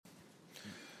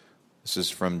This is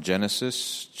from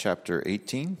Genesis chapter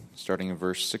 18, starting in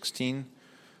verse 16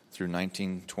 through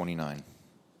 19:29.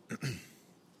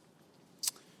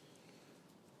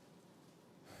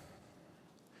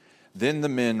 Then the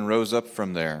men rose up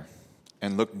from there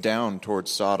and looked down toward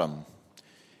Sodom,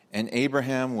 and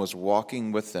Abraham was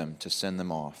walking with them to send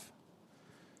them off.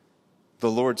 The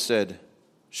Lord said,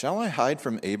 "Shall I hide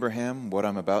from Abraham what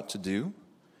I'm about to do?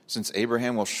 Since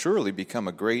Abraham will surely become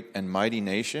a great and mighty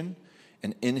nation,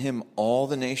 and in him all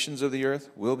the nations of the earth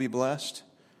will be blessed.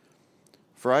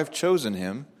 For I've chosen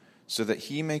him so that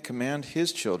he may command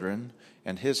his children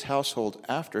and his household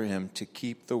after him to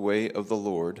keep the way of the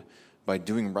Lord by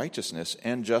doing righteousness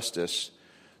and justice,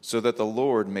 so that the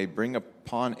Lord may bring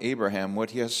upon Abraham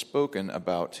what he has spoken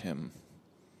about him."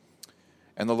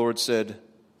 And the Lord said,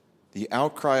 "The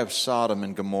outcry of Sodom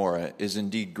and Gomorrah is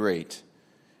indeed great,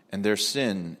 and their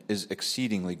sin is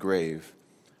exceedingly grave.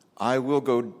 I will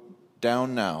go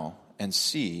down now and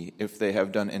see if they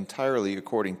have done entirely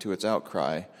according to its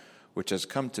outcry, which has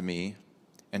come to me,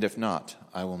 and if not,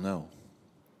 I will know."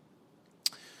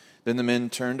 Then the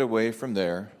men turned away from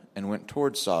there and went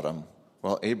toward Sodom,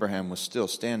 while Abraham was still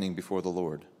standing before the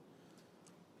Lord.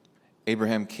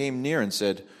 Abraham came near and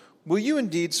said, "Will you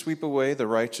indeed sweep away the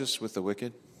righteous with the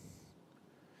wicked?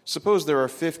 Suppose there are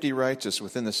 50 righteous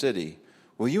within the city.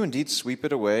 Will you indeed sweep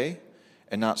it away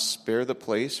and not spare the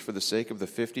place for the sake of the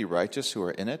 50 righteous who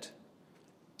are in it?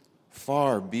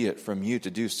 Far be it from you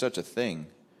to do such a thing,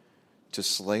 to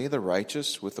slay the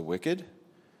righteous with the wicked,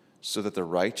 so that the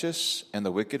righteous and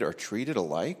the wicked are treated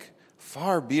alike?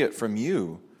 Far be it from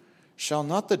you. Shall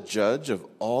not the judge of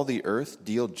all the earth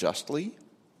deal justly?"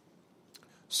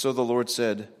 So the Lord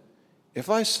said, "If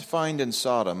I find in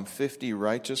Sodom 50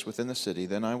 righteous within the city,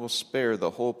 then I will spare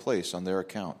the whole place on their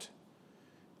account."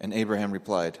 And Abraham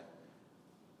replied,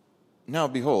 "Now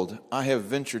behold, I have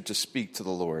ventured to speak to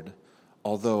the Lord,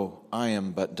 although I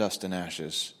am but dust and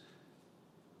ashes.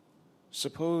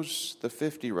 Suppose the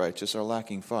 50 righteous are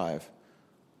lacking 5.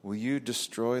 Will you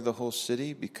destroy the whole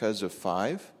city because of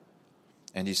 5?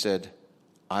 And he said,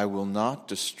 "I will not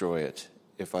destroy it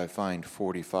if I find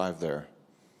 45 there."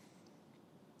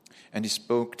 And he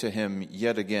spoke to him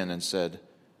yet again and said,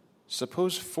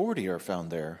 "Suppose 40 are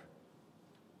found there."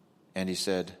 And he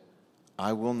said,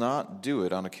 "I will not do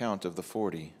it on account of the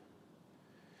 40.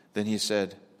 Then he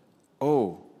said,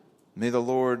 "Oh, may the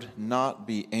Lord not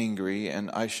be angry, and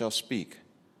I shall speak.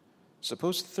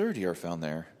 Suppose 30 are found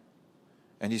there."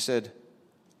 And he said,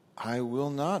 "I will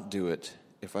not do it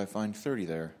if I find 30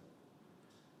 there."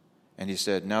 And he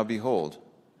said, "Now behold,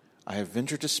 I have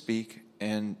ventured to speak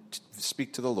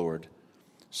to the Lord.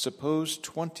 Suppose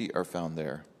 20 are found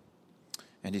there."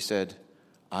 And he said,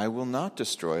 "I will not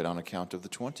destroy it on account of the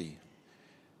 20.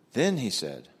 Then he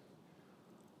said,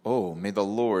 "Oh, may the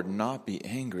Lord not be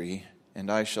angry, and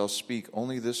I shall speak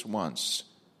only this once.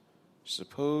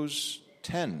 Suppose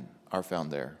 10 are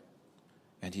found there."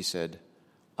 And he said,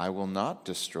 "I will not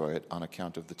destroy it on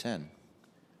account of the 10.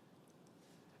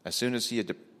 As soon as he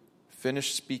had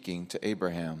finished speaking to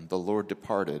Abraham, the Lord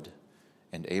departed,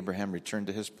 and Abraham returned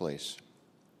to his place.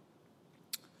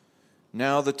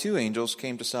 Now the 2 angels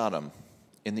came to Sodom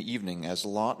in the evening as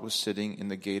Lot was sitting in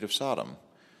the gate of Sodom.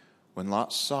 When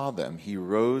Lot saw them, he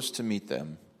rose to meet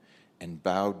them and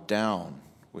bowed down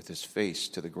with his face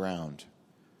to the ground.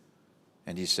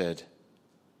 And he said,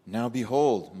 "Now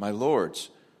behold, my lords,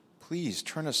 please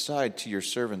turn aside to your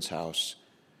servant's house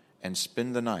and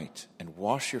spend the night and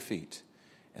wash your feet,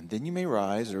 and then you may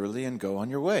rise early and go on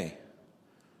your way."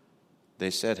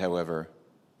 They said, however,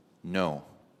 "No,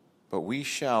 but we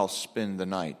shall spend the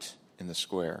night in the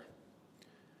square."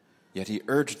 Yet he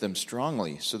urged them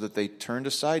strongly, so that they turned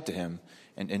aside to him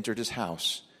and entered his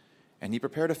house. And he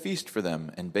prepared a feast for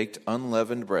them and baked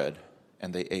unleavened bread,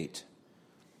 and they ate.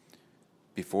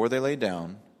 Before they lay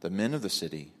down, the men of the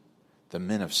city, the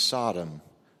men of Sodom,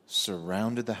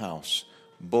 surrounded the house,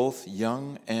 both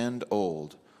young and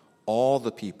old, all the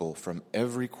people from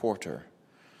every quarter.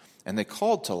 And they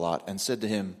called to Lot and said to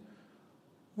him,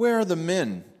 "Where are the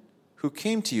men who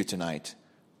came to you tonight?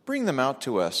 Bring them out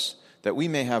to us, that we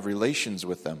may have relations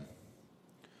with them."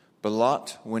 But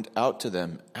Lot went out to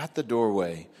them at the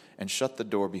doorway and shut the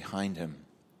door behind him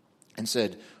and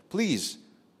said, "Please,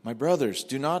 my brothers,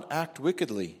 do not act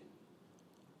wickedly.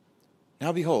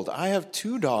 Now behold, I have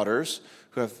 2 daughters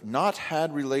who have not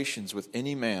had relations with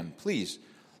any man. Please,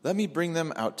 let me bring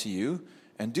them out to you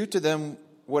and do to them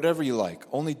whatever you like.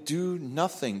 Only do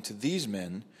nothing to these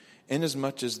men,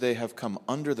 inasmuch as they have come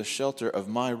under the shelter of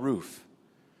my roof."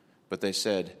 But they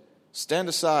said, "Stand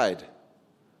aside."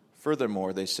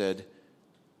 Furthermore, they said,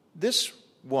 "This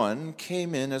one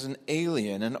came in as an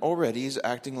alien and already is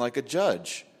acting like a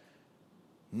judge.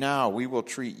 Now we will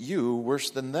treat you worse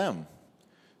than them."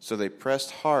 So they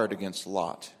pressed hard against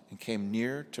Lot and came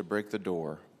near to break the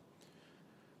door.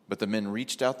 But the men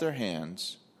reached out their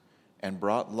hands and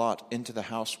brought Lot into the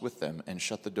house with them and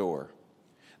shut the door.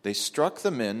 They struck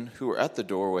the men who were at the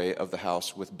doorway of the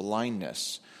house with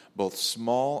blindness, both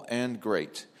small and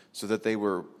great, so that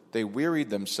they wearied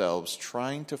themselves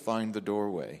trying to find the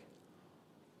doorway.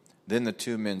 Then the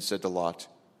two men said to Lot,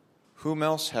 "Whom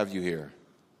else have you here?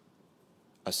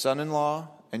 A son-in-law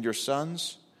and your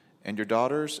sons and your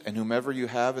daughters and whomever you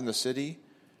have in the city?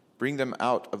 Bring them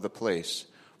out of the place,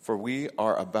 for we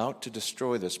are about to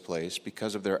destroy this place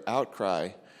because of their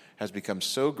outcry has become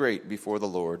so great before the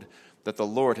Lord that the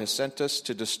Lord has sent us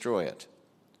to destroy it."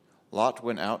 Lot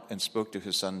went out and spoke to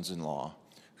his sons-in-law,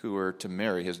 who were to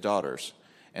marry his daughters,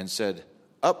 and said,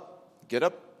 Get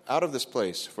up out of this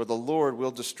place, for the Lord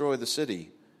will destroy the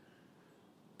city."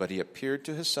 But he appeared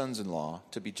to his sons-in-law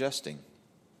to be jesting.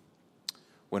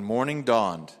 When morning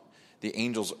dawned, the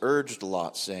angels urged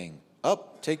Lot, saying,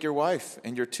 "Up, take your wife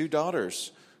and your 2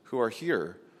 daughters who are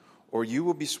here, or you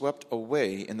will be swept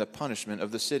away in the punishment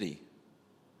of the city."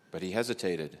 But he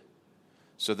hesitated.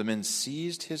 So the men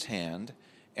seized his hand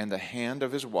and the hand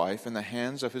of his wife and the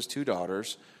hands of his 2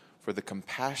 daughters, for the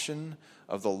compassion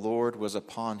of the Lord was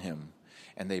upon him,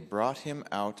 and they brought him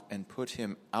out and put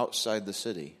him outside the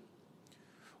city.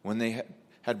 When they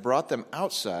had brought them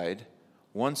outside,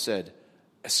 one said,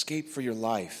 "Escape for your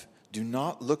life. Do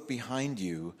not look behind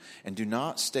you, and do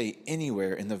not stay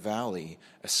anywhere in the valley.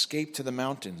 Escape to the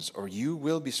mountains, or you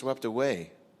will be swept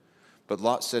away." But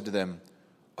Lot said to them,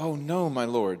 "Oh no, my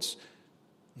lords.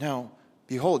 Now,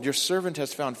 behold, your servant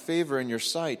has found favor in your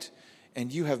sight,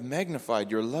 and you have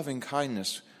magnified your loving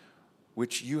kindness,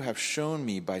 which you have shown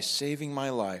me by saving my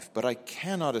life. But I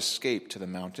cannot escape to the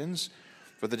mountains,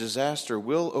 for the disaster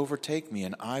will overtake me,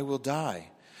 and I will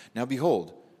die. Now,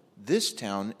 behold, this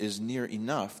town is near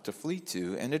enough to flee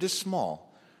to, and it is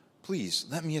small. Please,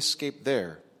 let me escape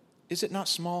there. Is it not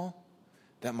small?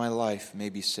 That my life may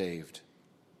be saved."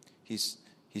 He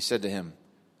said to him,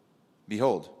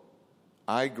 "Behold,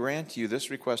 I grant you this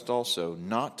request also,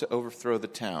 not to overthrow the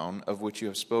town of which you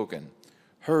have spoken.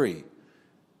 Hurry,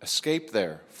 escape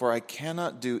there, for I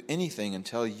cannot do anything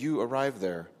until you arrive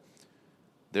there."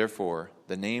 Therefore,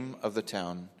 the name of the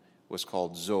town was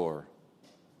called Zoar.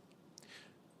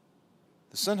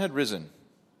 The sun had risen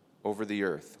over the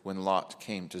earth when Lot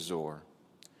came to Zoar.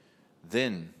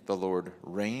 Then the Lord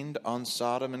rained on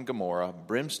Sodom and Gomorrah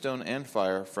brimstone and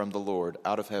fire from the Lord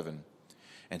out of heaven.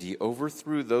 And he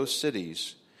overthrew those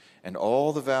cities and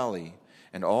all the valley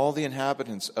and all the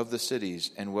inhabitants of the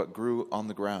cities and what grew on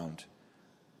the ground.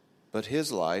 But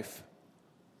his wife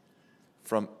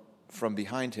from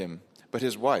behind him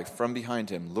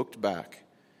looked back,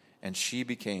 and she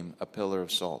became a pillar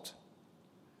of salt.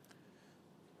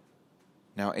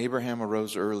 Now Abraham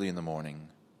arose early in the morning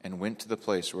and went to the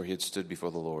place where he had stood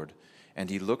before the Lord. And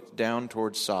he looked down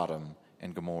toward Sodom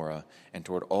and Gomorrah and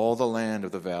toward all the land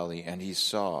of the valley, and he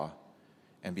saw,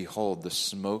 and behold, the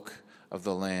smoke of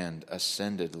the land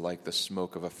ascended like the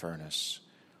smoke of a furnace.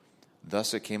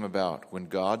 Thus it came about, when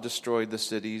God destroyed the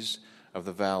cities of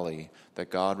the valley, that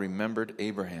God remembered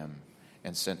Abraham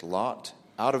and sent Lot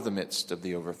out of the midst of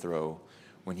the overthrow,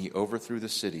 when he overthrew the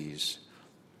cities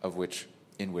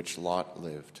in which Lot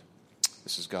lived.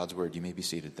 This is God's word. You may be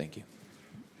seated. Thank you.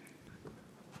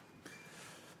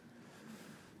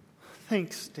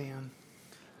 Thanks, Dan.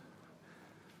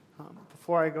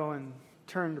 Before I go and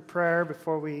turn to prayer,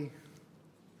 before we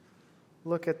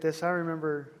look at this, I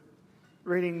remember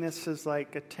reading this as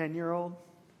like a 10-year-old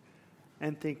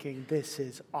and thinking, this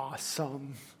is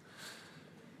awesome.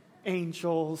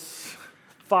 Angels,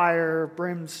 fire,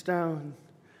 brimstone.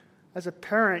 As a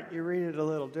parent, you read it a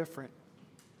little different,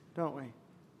 don't we?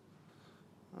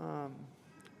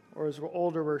 Or as we're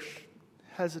older, we're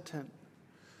hesitant.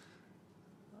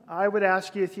 I would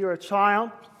ask you, if you're a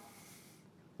child,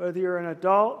 whether you're an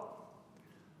adult,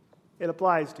 it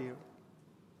applies to you.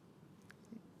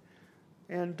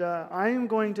 And I am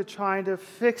going to try to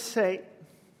fixate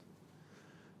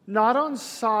not on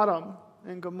Sodom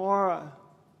and Gomorrah,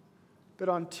 but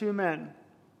on 2 men.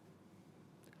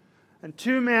 And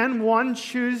 2 men, one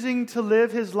choosing to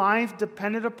live his life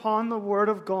dependent upon the Word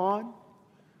of God,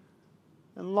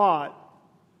 and Lot,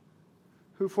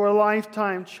 who for a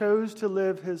lifetime chose to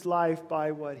live his life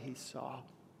by what he saw,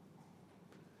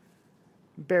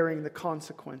 bearing the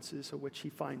consequences of which he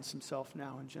finds himself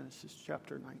now in Genesis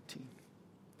chapter 19.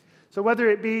 So whether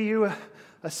it be you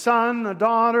a son, a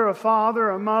daughter, a father,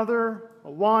 a mother,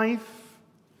 a wife,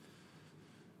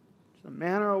 a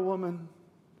man or a woman,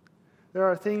 there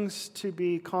are things to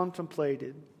be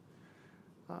contemplated.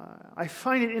 I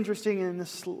find it interesting in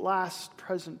this last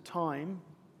present time,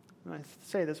 and I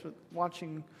say this with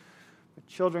watching my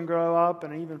children grow up,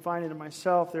 and I even find it in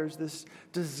myself, there's this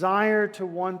desire to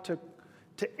want to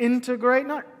integrate,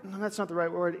 that's not the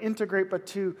right word, integrate, but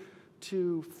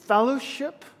to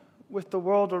fellowship with the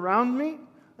world around me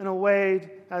in a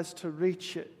way as to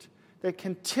reach it. That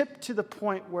can tip to the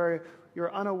point where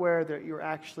you're unaware that you're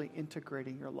actually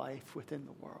integrating your life within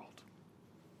the world.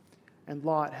 And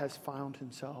Lot has found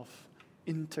himself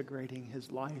integrating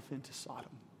his life into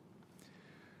Sodom.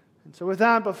 And so with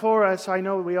that before us, I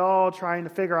know we all trying to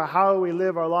figure out how we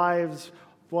live our lives,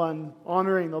 one,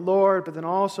 honoring the Lord, but then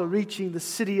also reaching the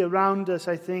city around us.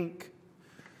 I think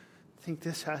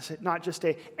this has not just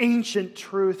an ancient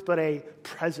truth, but a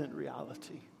present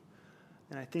reality.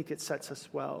 And I think it sets us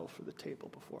well for the table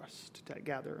before us to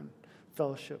gather in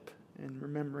fellowship and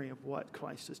remembering of what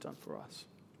Christ has done for us.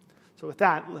 So with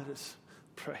that, let us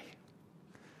pray.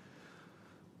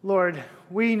 Lord,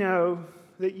 we know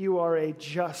that you are a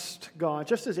just God,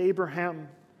 just as Abraham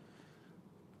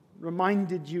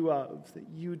reminded you of, that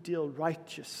you deal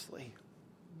righteously.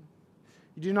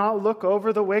 You do not look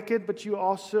over the wicked, but you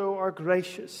also are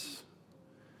gracious,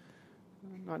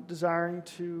 not desiring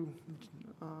to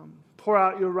pour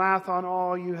out your wrath on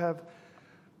all. You have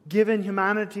given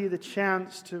humanity the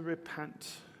chance to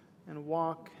repent and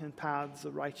walk in paths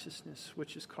of righteousness,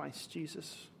 which is Christ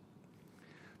Jesus.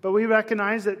 But we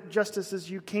recognize that just as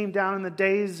you came down in the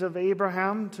days of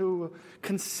Abraham to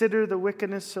consider the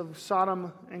wickedness of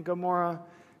Sodom and Gomorrah,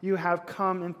 you have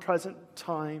come in present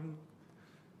time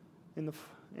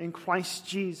in Christ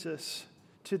Jesus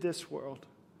to this world.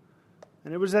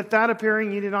 And it was at that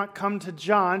appearing you did not come to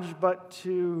judge, but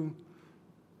to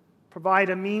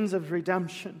provide a means of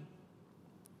redemption.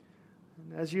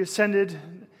 And as you ascended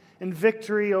in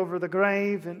victory over the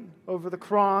grave and over the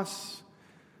cross,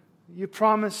 you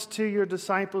promised to your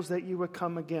disciples that you would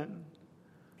come again.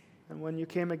 And when you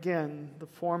came again, the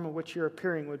form of which you're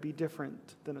appearing would be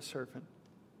different than a servant,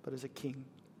 but as a king.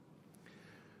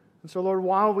 And so, Lord,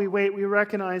 while we wait, we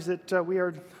recognize that we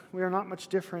are not much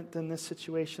different than this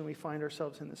situation we find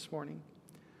ourselves in this morning.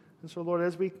 And so, Lord,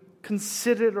 as we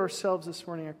considered ourselves this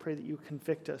morning, I pray that you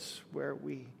convict us where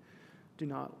we do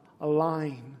not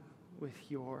align with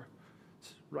your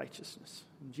righteousness.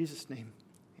 In Jesus' name,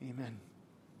 amen.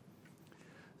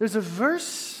 There's a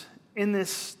verse in this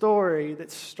story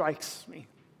that strikes me.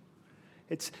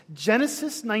 It's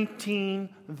Genesis 19,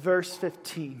 verse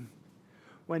 15.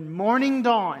 When morning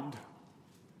dawned,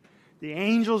 the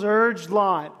angels urged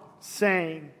Lot,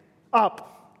 saying,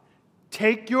 "Up,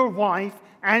 take your wife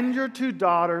and your 2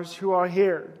 daughters who are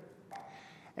here,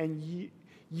 and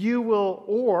you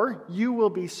will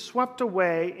be swept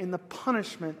away in the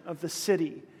punishment of the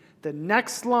city." The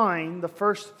next line, the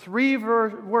first 3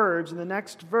 words in the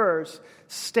next verse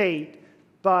state,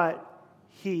 "But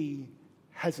he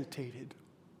hesitated."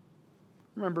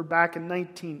 Remember back in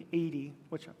 1980,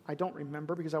 which I don't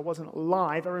remember because I wasn't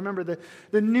alive. I remember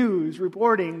the news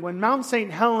reporting when Mount St.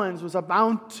 Helens was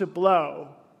about to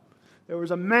blow. There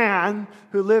was a man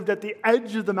who lived at the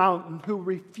edge of the mountain who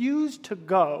refused to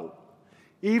go,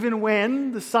 even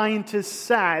when the scientists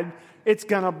said it's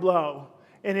going to blow.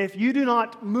 And if you do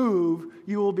not move,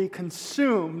 you will be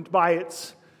consumed by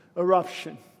its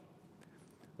eruption.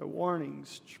 The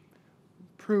warnings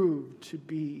proved to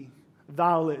be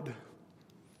valid.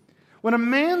 When a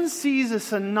man sees a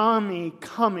tsunami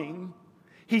coming,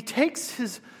 he takes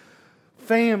his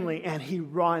family and he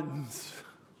runs.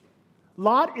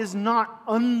 Lot is not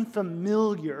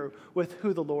unfamiliar with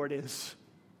who the Lord is,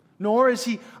 nor is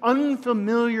he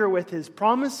unfamiliar with his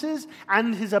promises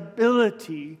and his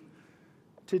ability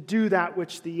to do that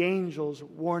which the angels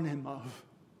warn him of.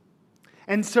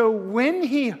 And so when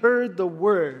he heard the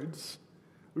words,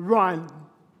 "Run,"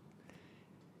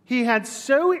 he had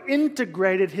so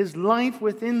integrated his life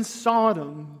within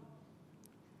Sodom,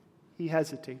 he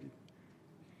hesitated.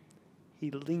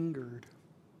 He lingered.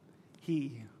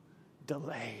 He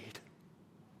delayed.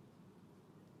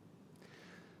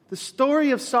 The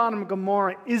story of Sodom and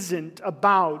Gomorrah isn't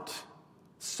about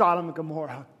Sodom and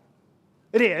Gomorrah.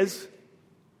 It is.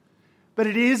 But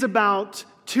it is about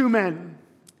 2 men.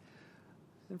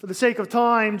 And for the sake of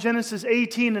time, Genesis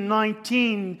 18 and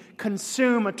 19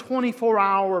 consume a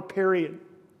 24-hour period.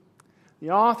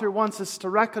 The author wants us to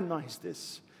recognize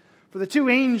this. For the 2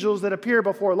 angels that appear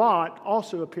before Lot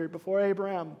also appeared before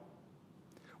Abraham.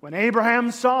 When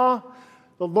Abraham saw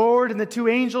the Lord and the 2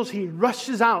 angels, he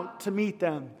rushes out to meet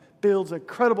them, builds a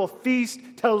credible feast,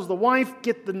 tells the wife,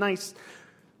 "Get the nice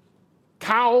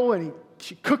cow," and he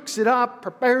she cooks it up,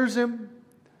 prepares him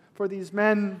for these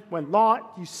men. When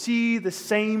Lot, you see the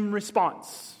same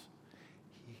response.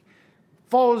 He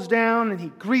falls down and he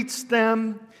greets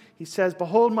them. He says,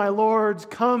 "Behold, my lords,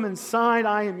 come inside.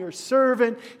 I am your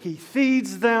servant." He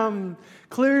feeds them.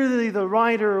 Clearly, the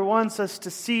writer wants us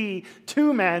to see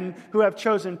two men who have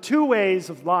chosen two ways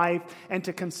of life and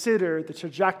to consider the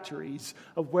trajectories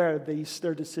of where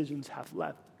their decisions have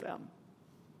led them.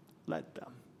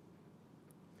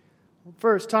 The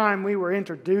first time we were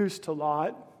introduced to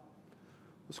Lot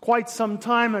was quite some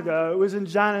time ago. It was in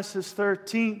Genesis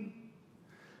 13.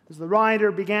 As the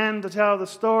writer began to tell the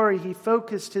story, he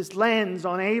focused his lens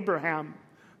on Abraham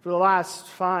for the last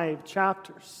 5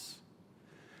 chapters.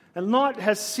 And Lot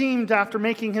has seemed, after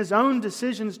making his own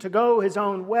decisions to go his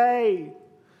own way,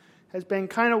 has been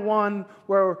kind of one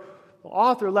where the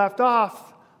author left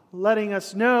off, letting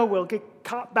us know we'll get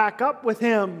caught back up with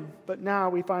him. But now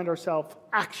we find ourselves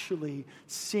actually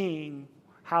seeing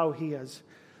how he is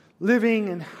living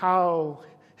and how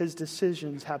his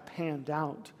decisions have panned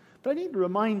out. But I need to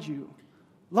remind you,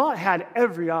 Lot had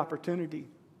every opportunity.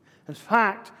 In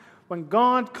fact, when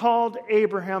God called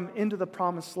Abraham into the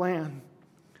promised land,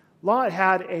 Lot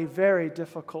had a very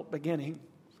difficult beginning.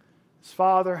 His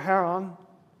father, Haran,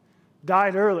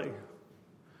 died early.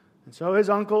 And so his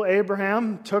uncle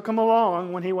Abraham took him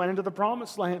along when he went into the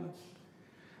promised land.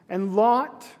 And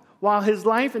Lot, while his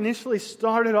life initially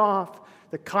started off,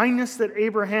 the kindness that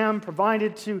Abraham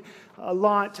provided to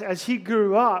Lot as he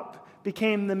grew up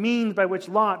became the means by which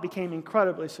Lot became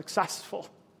incredibly successful.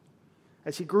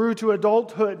 As he grew to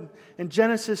adulthood, in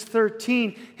Genesis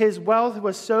 13, his wealth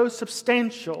was so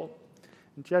substantial.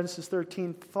 In Genesis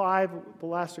 13:5, the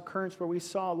last occurrence where we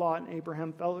saw Lot and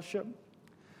Abraham fellowship.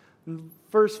 In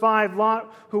verse 5,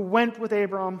 Lot, who went with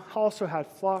Abraham, also had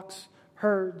flocks,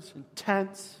 herds, and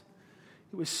tents.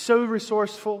 He was so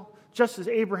resourceful, just as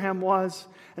Abraham was,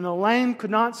 and the land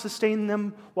could not sustain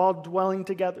them while dwelling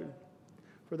together,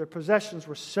 for their possessions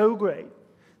were so great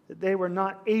that they were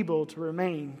not able to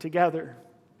remain together.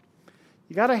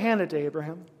 You got to hand it to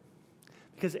Abraham,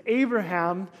 because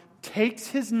Abraham takes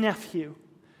his nephew,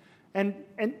 and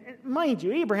mind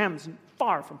you, Abraham's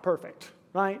far from perfect,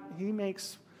 right? He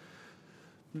makes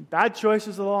bad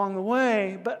choices along the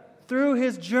way, but through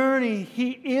his journey,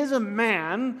 he is a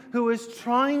man who is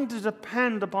trying to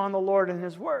depend upon the Lord and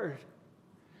His Word.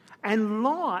 And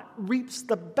Lot reaps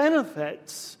the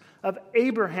benefits of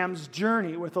Abraham's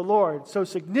journey with the Lord so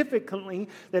significantly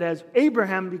that as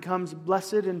Abraham becomes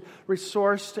blessed and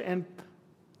resourced and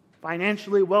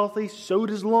financially wealthy, so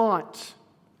does Lot.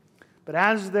 But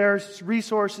as their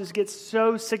resources get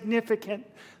so significant,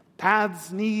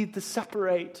 paths need to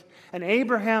separate. And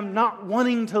Abraham, not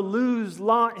wanting to lose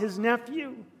Lot, his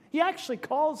nephew, he actually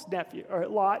calls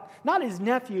Lot, not his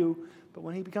nephew, but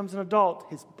when he becomes an adult,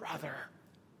 his brother.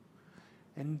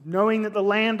 And knowing that the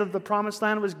land of the promised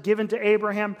land was given to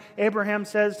Abraham, Abraham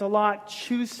says to Lot,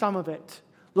 "Choose some of it.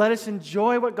 Let us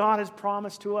enjoy what God has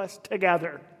promised to us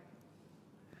together."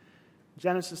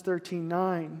 Genesis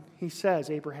 13:9,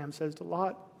 Abraham says to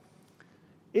Lot,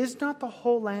 "Is not the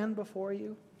whole land before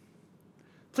you?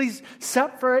 Please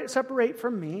separate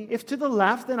from me. If to the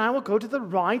left, then I will go to the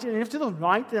right, and if to the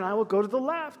right, then I will go to the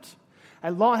left."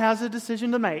 And Lot has a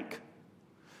decision to make.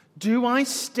 Do I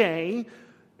stay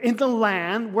in the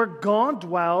land where God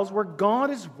dwells, where God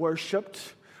is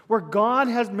worshipped, where God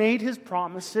has made His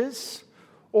promises,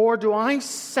 or do I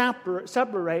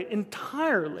separate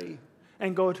entirely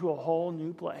and go to a whole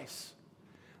new place?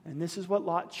 And this is what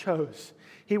Lot chose.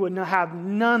 He would have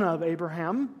none of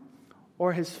Abraham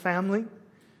or his family.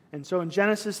 And so in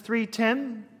Genesis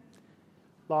 3:10,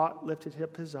 Lot lifted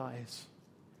up his eyes,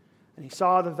 and he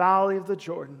saw the valley of the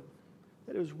Jordan,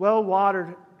 that it was well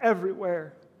watered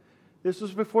everywhere. This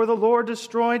was before the Lord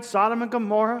destroyed Sodom and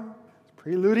Gomorrah,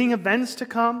 preluding events to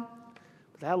come.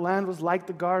 But that land was like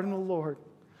the garden of the Lord,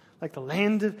 like the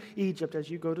land of Egypt as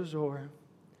you go to Zoar.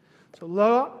 So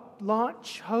Lot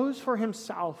chose for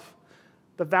himself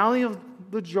the valley of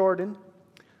the Jordan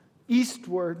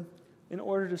eastward in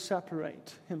order to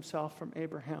separate himself from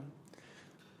Abraham.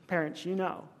 Parents, you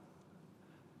know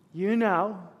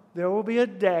there will be a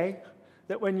day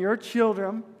that when your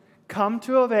children come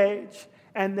to of age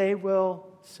and they will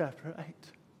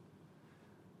separate.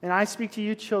 And I speak to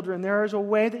you children, there is a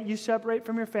way that you separate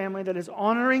from your family that is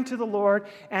honoring to the Lord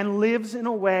and lives in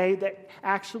a way that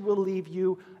actually will leave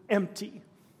you empty.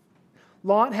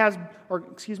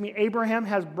 Abraham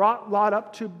has brought Lot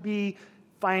up to be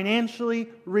financially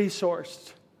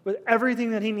resourced with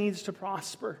everything that he needs to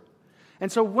prosper.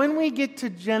 And so when we get to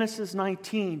Genesis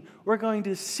 19, we're going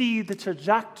to see the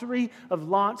trajectory of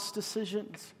Lot's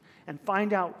decisions. and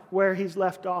find out where he's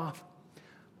left off.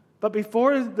 But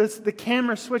before the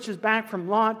camera switches back from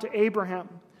Lot to Abraham,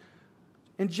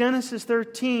 in Genesis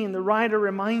 13, the writer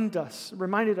reminded us,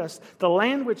 the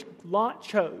land which Lot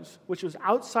chose, which was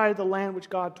outside of the land which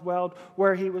God dwelled,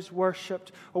 where he was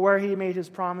worshipped, or where he made his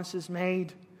promises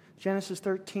made. Genesis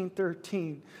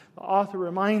 13:13. The author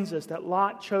reminds us that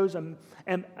Lot chose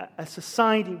a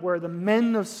society where the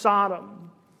men of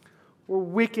Sodom were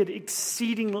wicked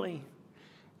exceedingly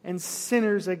and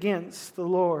sinners against the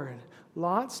Lord.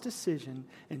 Lot's decision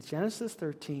in Genesis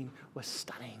 13 was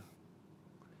stunning,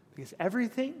 because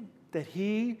everything that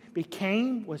he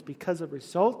became was because of a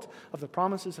result of the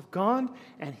promises of God,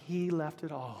 and he left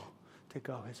it all to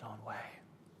go his own way.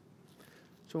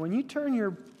 So when you turn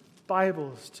your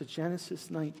Bibles to Genesis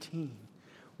 19,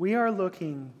 we are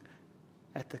looking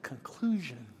at the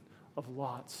conclusion of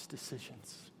Lot's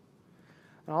decisions.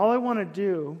 And all I want to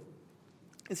do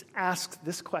is ask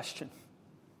this question,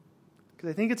 because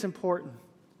I think it's important.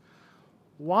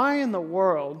 Why in the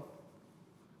world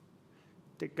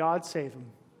did God save him?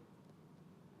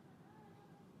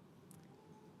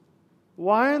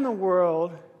 Why in the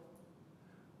world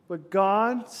would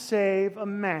God save a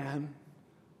man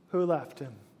who left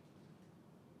him?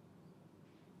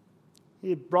 He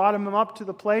had brought him up to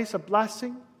the place of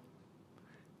blessing,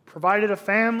 provided a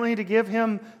family to give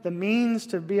him the means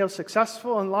to be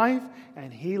successful in life,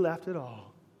 and he left it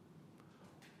all.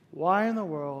 Why in the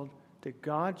world did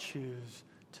God choose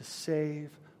to save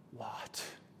Lot?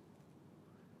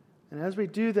 And as we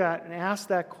do that and ask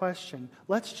that question,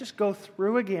 let's just go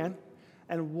through again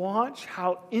and watch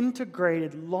how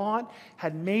integrated Lot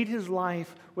had made his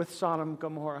life with Sodom and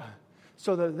Gomorrah,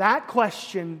 so that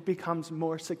question becomes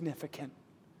more significant,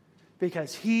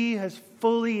 because he has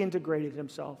fully integrated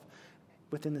himself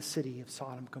within the city of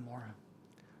Sodom and Gomorrah.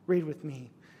 Read with me.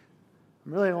 I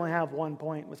really only have one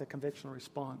point with a convictional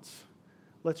response.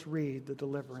 Let's read the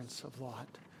deliverance of Lot.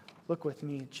 Look with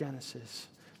me at Genesis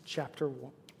chapter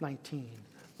 19,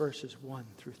 verses 1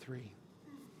 through 3.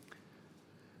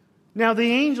 Now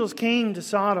the angels came to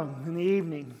Sodom in the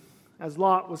evening, as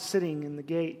Lot was sitting in the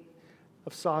gate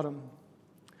of Sodom.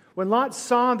 When Lot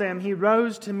saw them, he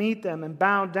rose to meet them and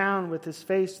bowed down with his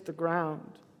face to the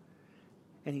ground.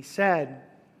 And he said,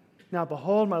 "Now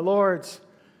behold, my lords,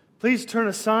 please turn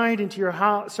aside into your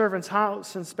servant's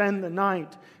house and spend the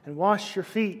night and wash your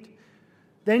feet.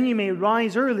 Then you may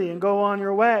rise early and go on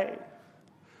your way."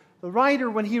 The writer,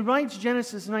 when he writes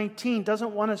Genesis 19,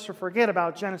 doesn't want us to forget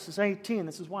about Genesis 18.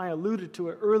 This is why I alluded to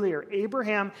it earlier.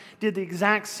 Abraham did the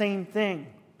exact same thing.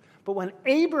 But when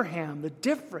Abraham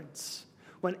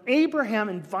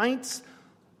invites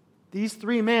these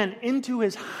three men into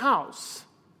his house,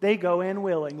 they go in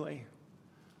willingly.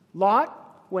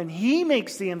 Lot, when he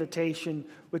makes the invitation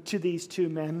to these two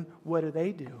men, what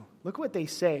do? Look what they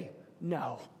say.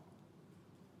 No.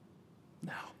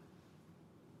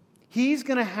 He's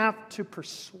going to have to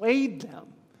persuade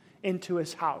them into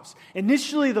his house.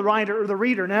 Initially, the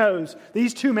reader knows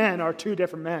these two men are two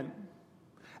different men.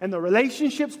 And the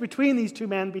relationships between these two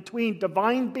men, between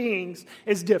divine beings,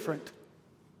 is different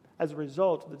as a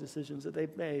result of the decisions that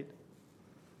they've made.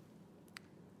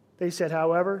 They said,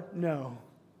 however, "No,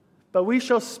 but we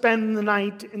shall spend the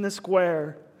night in the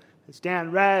square." As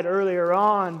Dan read earlier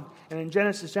on, and in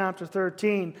Genesis chapter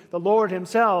 13, the Lord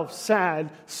himself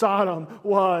said Sodom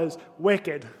was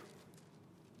wicked.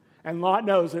 And Lot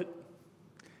knows it.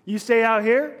 You stay out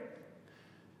here,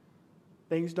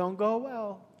 things don't go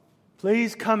well.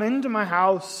 Please come into my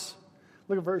house.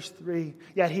 Look at verse 3.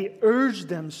 Yet he urged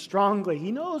them strongly.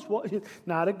 He knows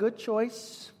not a good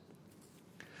choice.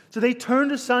 So they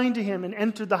turned aside to him and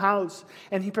entered the house,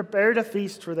 and he prepared a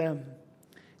feast for them.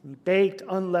 He baked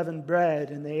unleavened bread,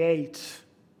 and they ate.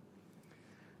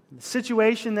 And the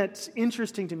situation that's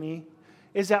interesting to me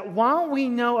is that while we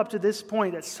know up to this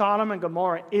point that Sodom and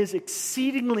Gomorrah is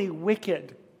exceedingly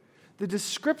wicked, the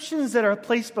descriptions that are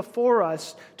placed before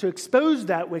us to expose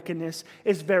that wickedness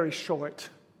is very short.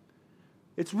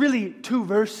 It's really 2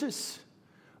 verses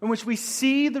in which we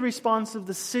see the response of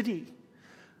the city,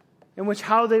 in which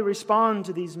how they respond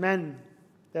to these men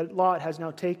that Lot has now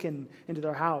taken into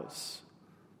their house.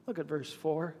 Look at verse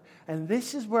 4. And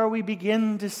this is where we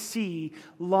begin to see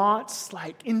Lot's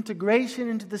integration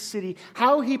into the city,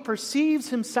 how he perceives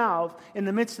himself in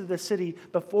the midst of the city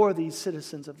before these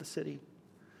citizens of the city.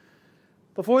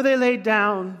 Before they laid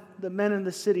down, the men in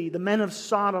the city, the men of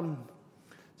Sodom,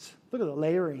 look at the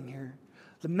layering here.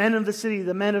 The men of the city,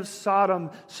 the men of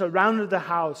Sodom surrounded the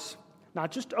house.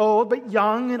 Not just old, but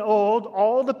young and old,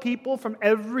 all the people from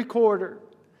every quarter.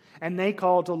 And they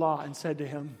called to Lot and said to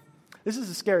him, this is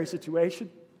a scary situation.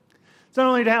 It's not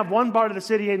only to have one part of the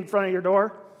city in front of your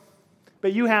door,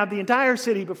 but you have the entire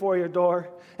city before your door.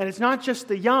 And it's not just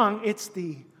the young, it's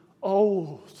the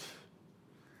old.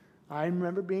 I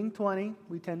remember being 20.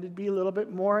 We tended to be a little bit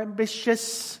more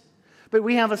ambitious. But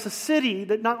we have a city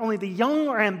that not only the young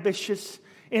are ambitious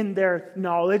in their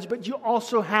knowledge, but you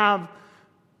also have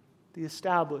the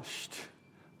established,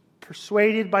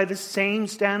 persuaded by the same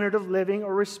standard of living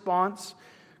or response,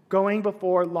 going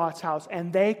before Lot's house.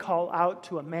 And they call out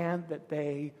to a man that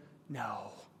they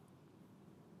know.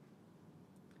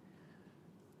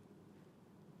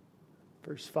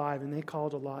 Verse 5, and they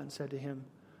called to Lot and said to him,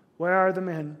 where are the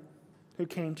men who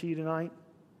came to you tonight?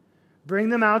 Bring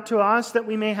them out to us that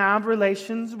we may have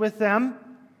relations with them.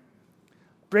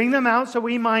 Bring them out so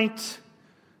we might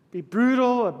be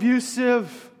brutal,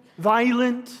 abusive,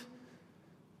 violent,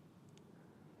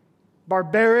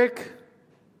 barbaric.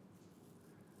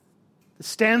 The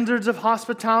standards of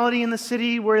hospitality in the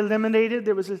city were eliminated.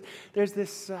 There's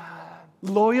this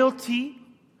loyalty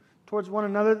towards one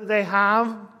another that they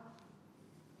have.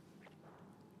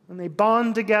 And they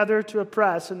bond together to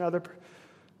oppress another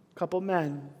couple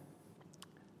men.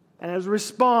 And as a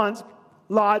response,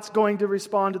 Lot's going to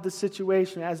respond to the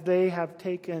situation as they have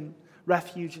taken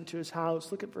refuge into his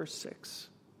house. Look at verse 6.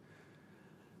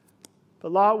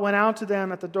 But Lot went out to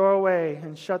them at the doorway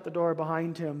and shut the door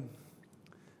behind him.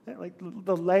 Like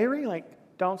the layering,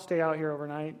 don't stay out here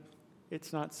overnight.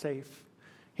 It's not safe.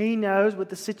 He knows what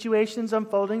the situation's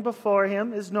unfolding before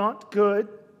him is not good.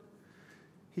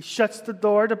 He shuts the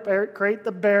door to create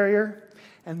the barrier.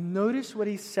 And notice what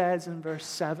he says in verse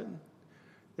 7.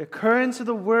 The occurrence of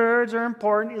the words are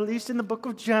important, at least in the book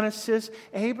of Genesis.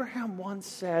 Abraham once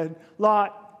said,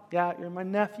 Lot, yeah, you're my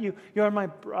nephew, you're my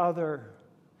brother.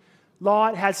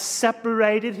 Lot has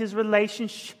separated his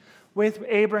relationship with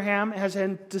Abraham, has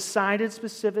decided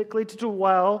specifically to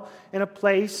dwell in a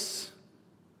place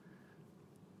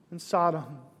in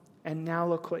Sodom. And now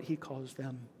look what he calls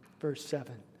them. Verse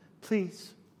 7.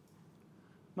 Please,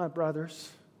 my brothers,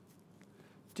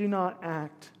 do not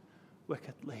act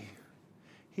wickedly.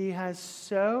 He has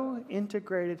so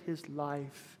integrated his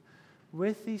life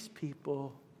with these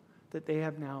people that they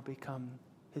have now become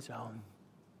his own.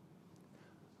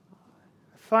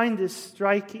 I find this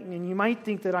striking, and you might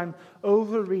think that I'm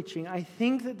overreaching. I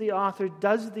think that the author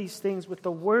does these things with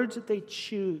the words that they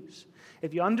choose.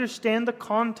 If you understand the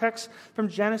context from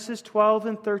Genesis 12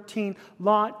 and 13,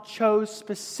 Lot chose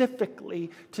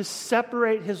specifically to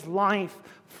separate his life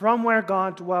from where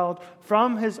God dwelled,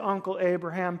 from his uncle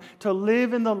Abraham, to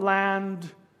live in the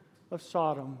land of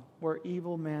Sodom, where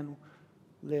evil men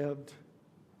lived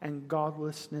and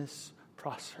godlessness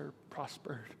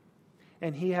prospered.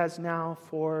 And he has now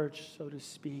forged, so to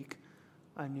speak,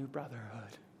 a new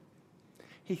brotherhood.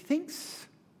 He thinks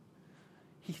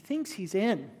he's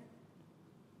in.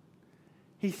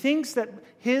 He thinks that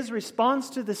his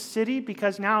response to the city,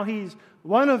 because now he's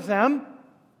one of them,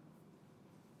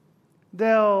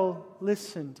 they'll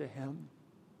listen to him.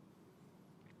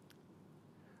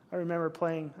 I remember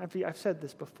playing, I've said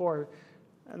this before,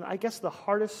 and I guess the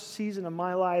hardest season of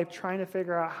my life, trying to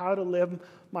figure out how to live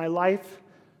my life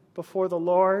before the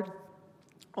Lord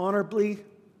honorably,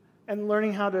 and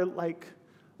learning how to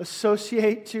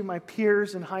associate to my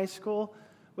peers in high school,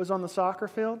 was on the soccer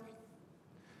field.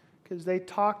 Because they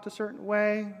talked a certain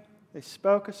way, they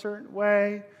spoke a certain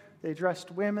way, they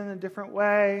dressed women a different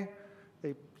way,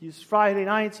 they used Friday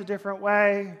nights a different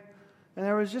way. And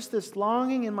there was just this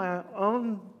longing in my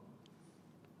own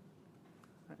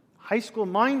high school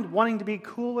mind wanting to be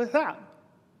cool with that.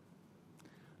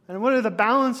 And what are the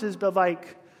balances of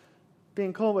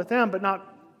being cool with them, but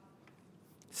not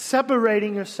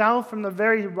separating yourself from the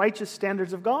very righteous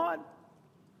standards of God?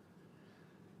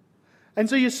 And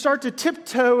so you start to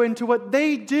tiptoe into what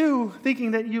they do,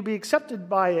 thinking that you'll be accepted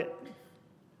by it.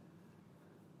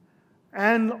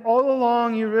 And all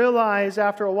along you realize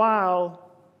after a while,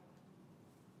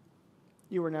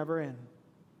 you were never in.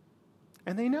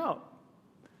 And they know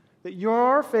that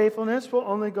your faithfulness will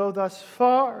only go thus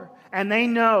far. And they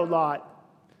know Lot.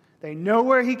 They know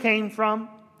where he came from.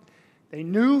 They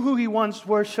knew who he once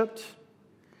worshipped.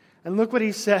 And look what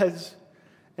he says.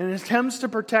 In attempts to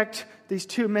protect these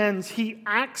two men, he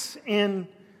acts in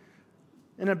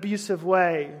an abusive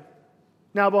way.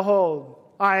 Now behold,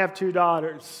 I have 2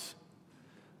 daughters.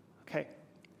 Okay.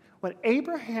 When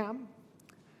Abraham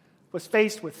was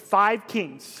faced with 5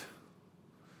 kings,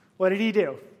 what did he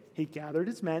do? He gathered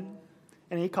his men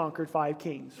and he conquered 5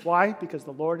 kings. Why? Because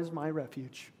the Lord is my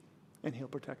refuge and he'll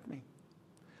protect me.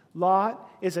 Lot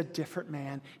is a different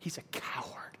man. He's a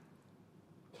coward.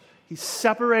 He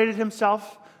separated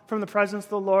himself from the presence of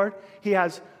the Lord. He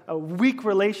has a weak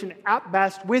relation at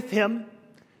best with him,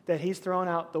 that he's thrown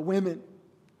out the women,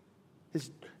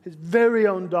 his very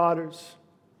own daughters.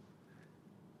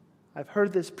 I've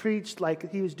heard this preached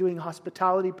like he was doing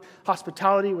hospitality.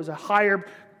 Hospitality was a higher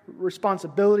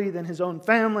responsibility than his own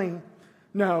family.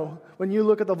 No, when you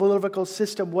look at the Levitical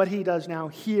system, what he does now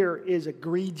here is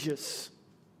egregious.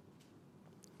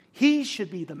 He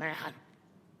should be the man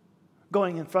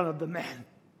going in front of the men.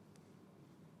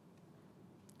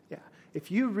 Yeah, if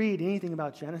you read anything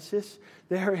about Genesis,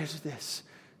 there is this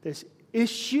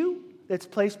issue that's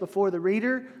placed before the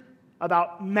reader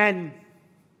about men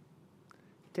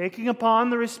taking upon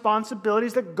the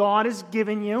responsibilities that God has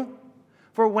given you.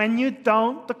 For when you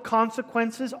don't, the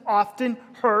consequences often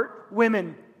hurt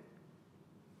women.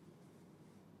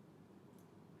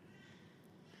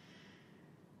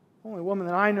 Only woman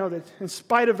that I know that, in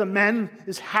spite of the men,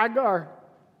 is Hagar,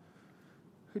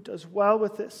 who does well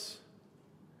with this.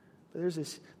 But there's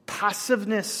this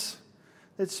passiveness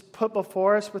that's put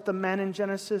before us with the men in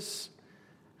Genesis.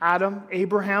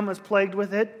 Abraham was plagued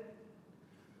with it.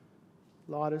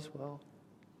 Lot as well.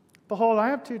 Behold, I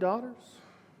have 2 daughters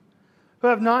who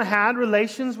have not had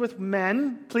relations with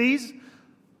men. Please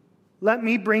let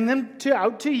me bring them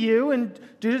out to you and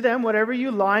do to them whatever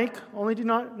you like. Only do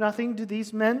nothing to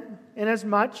these men,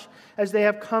 inasmuch as they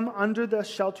have come under the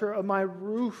shelter of my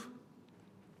roof.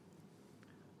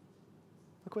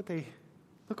 Look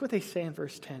what they say in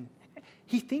verse 10.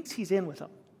 He thinks he's in with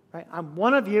them, right? I'm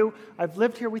one of you. I've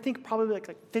lived here, we think probably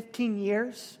like 15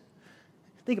 years.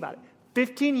 Think about it.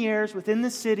 15 years within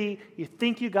the city, you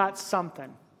think you got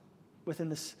something.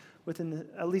 Within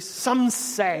at least some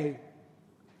say,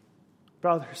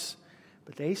 brothers,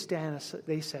 but they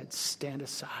said, stand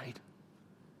aside.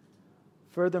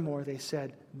 Furthermore, they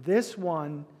said, this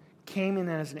one came in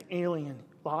as an alien.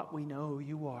 Lot, we know who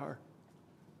you are.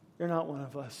 You're not one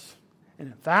of us. And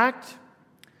in fact,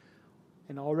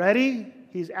 and already,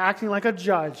 he's acting like a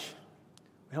judge.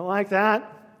 We don't like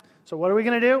that. So what are we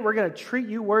going to do? We're going to treat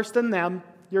you worse than them.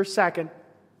 You're second.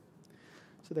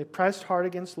 So they pressed hard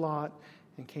against Lot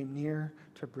and came near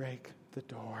to break the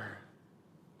door.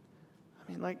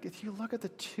 I mean, like, if you look at the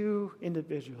 2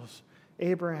 individuals,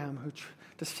 Abraham, who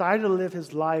decided to live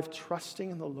his life trusting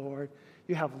in the Lord,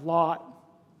 you have Lot.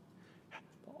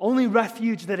 The only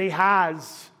refuge that he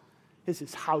has is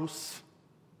his house,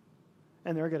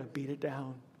 and they're going to beat it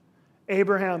down.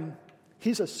 Abraham,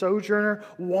 he's a sojourner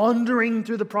wandering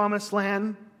through the promised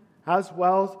land, has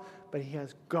wealth, but he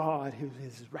has God who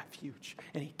is his refuge,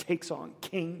 and he takes on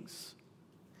kings.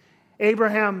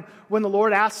 Abraham, when the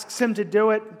Lord asks him to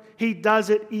do it, he does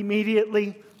it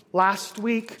immediately. Last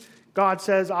week, God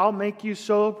says, I'll make you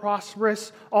so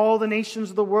prosperous, all the nations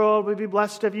of the world will be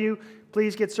blessed of you.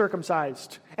 Please get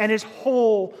circumcised. And his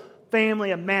whole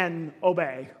family of men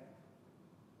obey.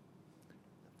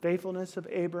 The faithfulness of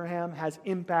Abraham has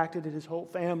impacted his whole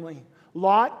family.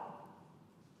 Lot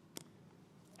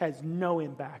has no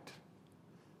impact.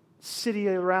 City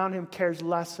around him cares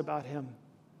less about him.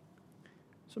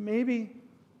 So maybe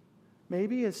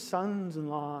his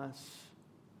sons-in-laws,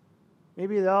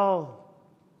 maybe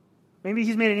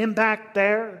he's made an impact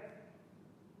there.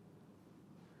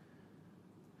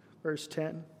 Verse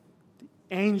 10, the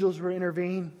angels were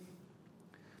intervened.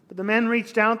 But the men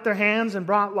reached out their hands and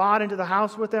brought Lot into the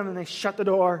house with them, and they shut the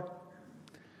door.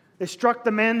 They struck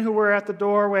the men who were at the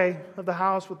doorway of the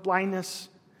house with blindness.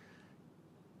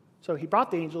 So he brought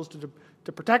the angels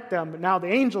to protect them, but now the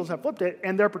angels have flipped it,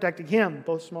 and they're protecting him,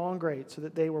 both small and great, so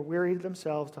that they were wearied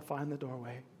themselves to find the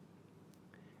doorway.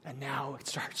 And now it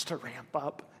starts to ramp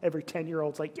up. Every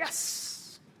 10-year-old's like,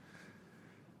 yes!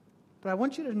 But I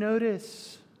want you to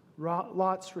notice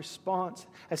Lot's response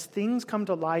as things come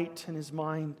to light in his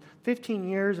mind. 15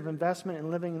 years of investment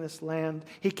in living in this land.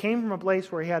 He came from a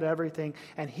place where he had everything,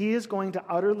 and he is going to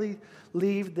utterly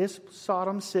leave this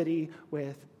Sodom city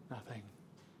with nothing.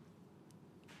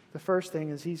 The first thing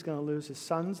is he's going to lose his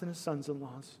sons and his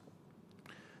sons-in-laws.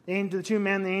 The 2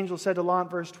 men, the angel said to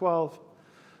Lot, verse 12,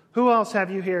 who else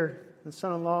have you here? The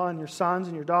son-in-law and your sons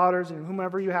and your daughters and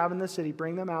whomever you have in the city,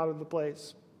 bring them out of the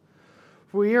place.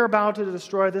 For we are about to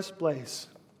destroy this place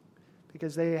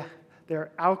because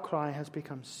their outcry has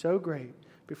become so great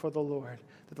before the Lord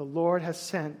that the Lord has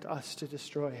sent us to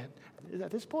destroy it.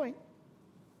 At this point,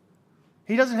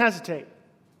 he doesn't hesitate,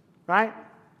 right?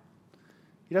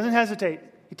 He doesn't hesitate.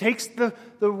 He takes the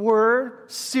word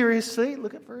seriously.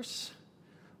 Look at verse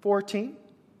 14.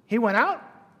 He went out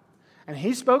and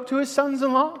he spoke to his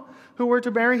sons-in-law who were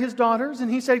to marry his daughters. And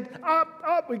he said,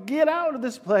 up, get out of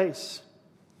this place.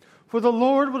 For the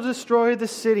Lord will destroy the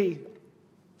city.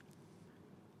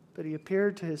 But he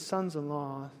appeared to his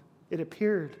sons-in-law it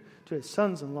appeared to his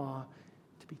sons-in-law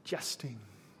to be jesting,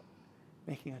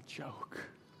 making a joke.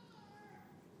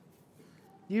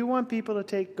 You want people to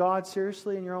take God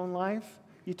seriously in your own life?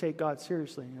 You take God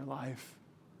seriously in your life.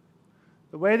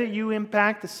 The way that you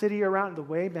impact the city around, the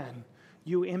way, Ben,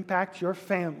 you impact your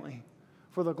family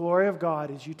for the glory of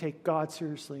God is you take God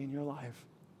seriously in your life.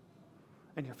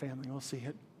 And your family will see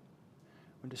it.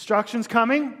 When destruction's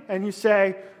coming and you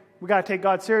say, we got to take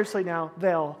God seriously now,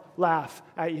 they'll laugh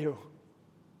at you.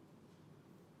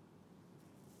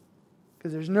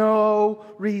 Because there's no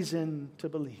reason to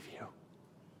believe you.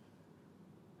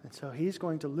 And so he's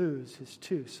going to lose his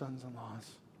 2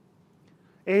 sons-in-laws.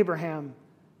 Abraham,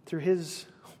 through his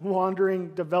wandering,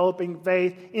 developing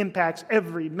faith, impacts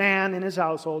every man in his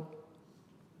household.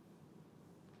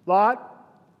 Lot,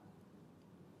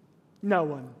 no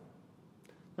one.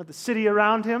 Not the city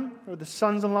around him or the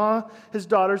sons-in-law his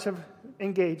daughters have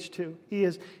engaged to. He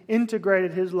has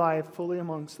integrated his life fully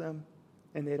amongst them,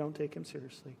 and they don't take him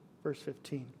seriously. Verse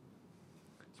 15.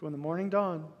 So when the morning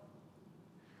dawned,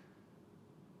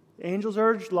 the angels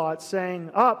urged Lot, saying,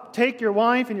 "Up, take your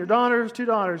wife and your daughters, 2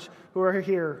 daughters who are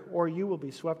here, or you will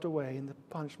be swept away in the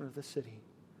punishment of the city."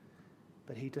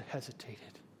 But he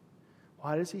hesitated.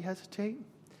 Why does he hesitate?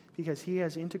 Because he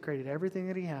has integrated everything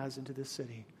that he has into this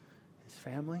city. His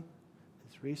family,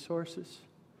 his resources,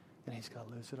 and he's going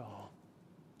to lose it all.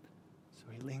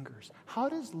 So he lingers. How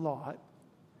does Lot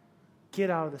get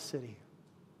out of the city?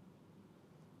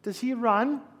 Does he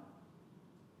run?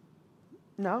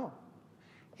 No.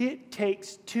 It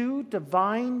takes 2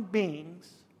 divine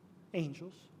beings,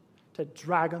 angels, to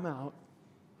drag him out.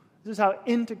 This is how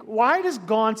why does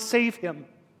God save him?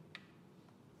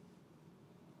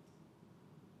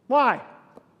 Why?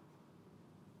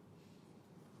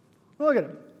 Look at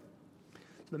him.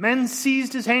 The men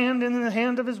seized his hand and the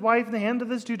hand of his wife and the hand of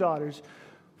his 2 daughters.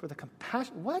 For the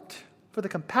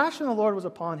compassion of the Lord was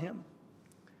upon him.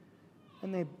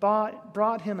 And they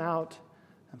brought him out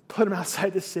and put him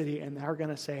outside the city. And they're going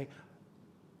to say,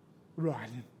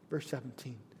 run. Verse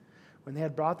 17. When they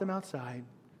had brought them outside,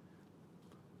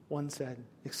 one said,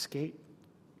 escape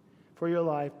for your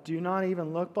life. Do not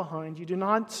even look behind you. Do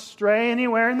not stray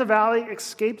anywhere in the valley.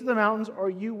 Escape to the mountains, or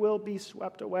you will be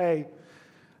swept away.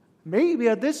 Maybe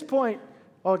at this point,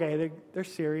 okay, they're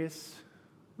serious.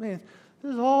 I mean,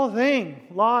 this whole thing,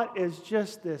 Lot is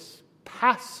just this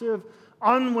passive,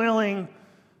 unwilling,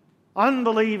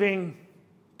 unbelieving,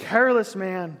 careless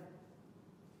man.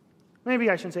 Maybe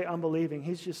I shouldn't say unbelieving.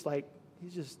 He's just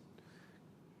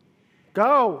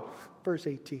go, verse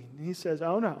 18. And he says,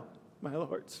 oh no, my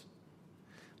lords,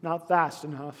 not fast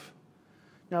enough.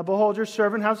 Now behold, your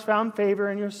servant has found favor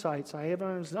in your sights. I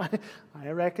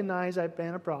recognize I've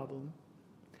been a problem.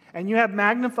 And you have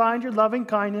magnified your loving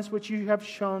kindness, which you have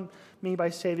shown me by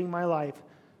saving my life.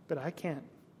 But I can't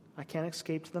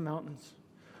escape to the mountains.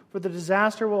 For the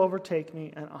disaster will overtake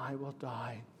me, and I will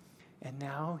die. And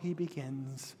now he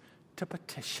begins to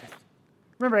petition.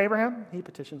 Remember Abraham? He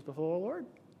petitions before the Lord.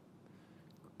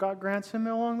 God grants him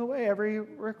along the way every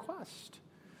request.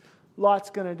 Lot's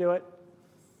going to do it.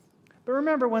 But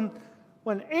remember, when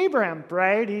Abraham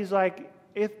prayed, he's like,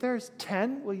 if there's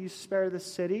 10, will you spare the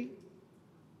city?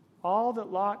 All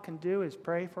that Lot can do is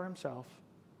pray for himself.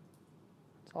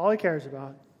 That's all he cares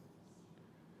about.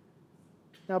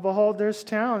 Now behold, this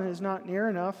town is not near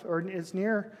enough, or is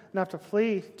near enough to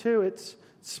flee to. It's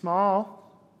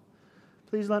small.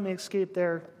 Please let me escape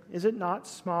there. Is it not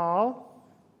small,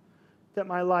 that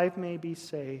my life may be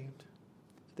saved?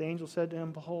 The angel said to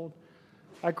him, behold,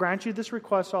 I grant you this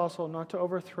request also, not to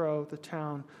overthrow the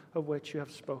town of which you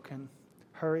have spoken.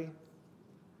 Hurry,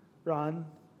 run,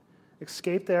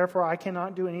 escape there, for I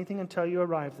cannot do anything until you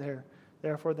arrive there.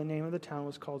 Therefore the name of the town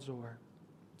was called Zoar.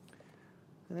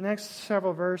 In the next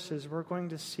several verses, we're going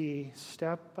to see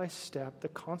step by step the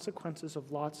consequences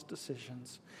of Lot's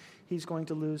decisions. He's going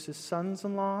to lose his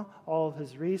sons-in-law, all of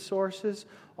his resources,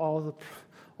 all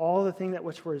the things that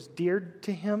which were dear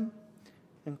to him,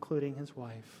 including his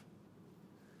wife.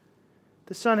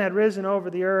 The sun had risen over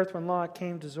the earth when Lot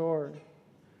came to Zoar.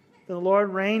 Then the Lord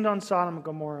rained on Sodom and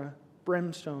Gomorrah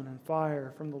brimstone and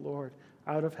fire from the Lord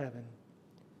out of heaven.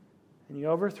 And he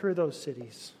overthrew those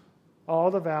cities,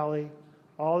 all the valley,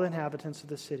 all the inhabitants of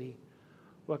the city,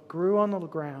 what grew on the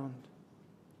ground.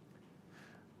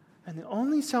 And the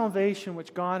only salvation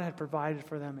which God had provided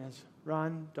for them is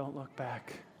run, don't look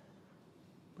back.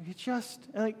 You just,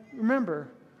 remember,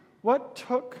 what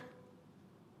took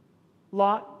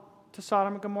Lot to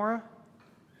Sodom and Gomorrah?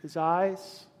 His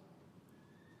eyes.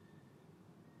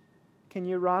 Can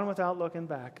you run without looking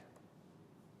back?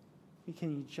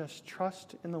 Can you just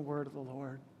trust in the word of the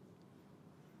Lord?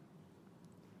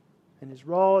 in his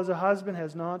role as a husband,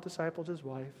 has not discipled his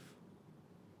wife.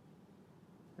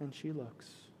 And she looks.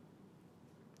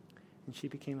 And she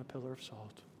became a pillar of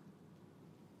salt.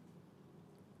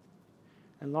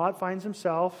 And Lot finds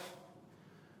himself,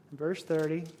 in verse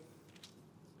 30,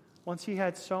 once he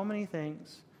had so many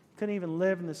things, he couldn't even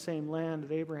live in the same land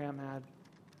that Abraham had.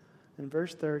 In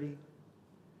verse 30,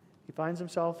 he finds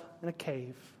himself in a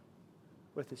cave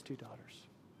with his 2 daughters.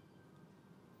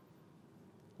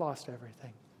 Lost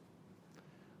everything.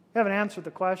 We haven't answered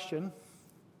the question,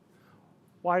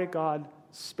 why did God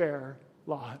spare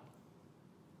Lot?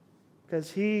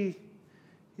 Because he's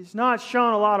not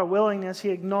shown a lot of willingness. He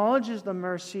acknowledges the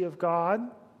mercy of God.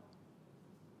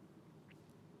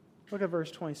 Look at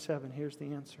verse 27. Here's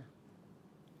the answer.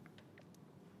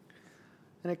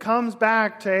 And it comes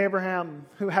back to Abraham,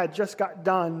 who had just got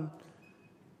done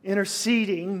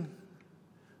interceding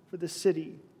for the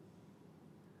city.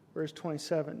 Verse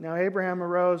 27. Now Abraham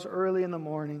arose early in the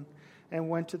morning and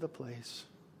went to the place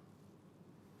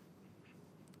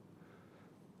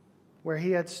where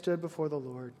he had stood before the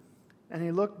Lord. And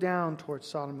he looked down towards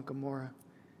Sodom and Gomorrah.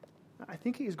 I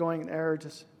think he's going there,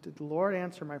 just, did the Lord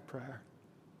answer my prayer?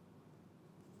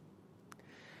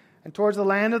 And towards the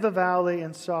land of the valley,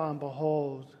 and saw, and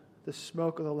behold, the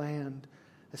smoke of the land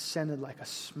ascended like a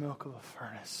smoke of a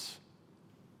furnace.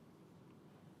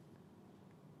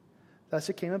 Thus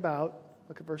it came about,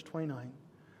 look at verse 29,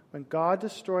 when God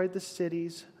destroyed the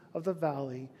cities of the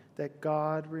valley, that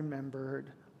God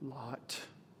remembered Lot.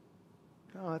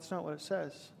 No, that's not what it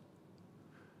says.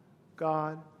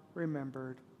 God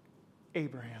remembered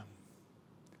Abraham.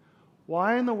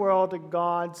 Why in the world did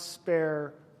God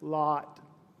spare Lot?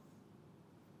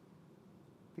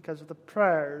 Because of the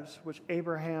prayers which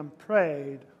Abraham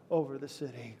prayed over the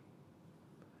city.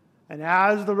 And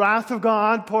as the wrath of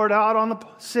God poured out on the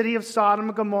city of Sodom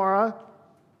and Gomorrah,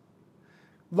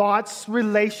 Lot's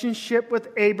relationship with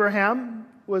Abraham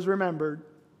was remembered.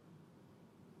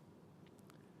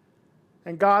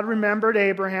 And God remembered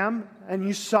Abraham, and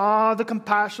you saw the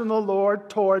compassion of the Lord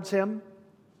towards him.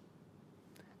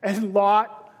 And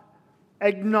Lot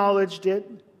acknowledged it,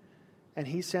 and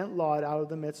he sent Lot out of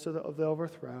the midst of the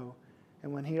overthrow.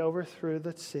 And when he overthrew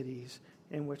the cities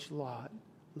in which Lot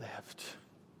lived.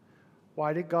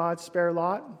 Why did God spare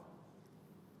Lot?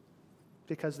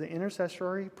 Because the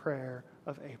intercessory prayer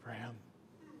of Abraham.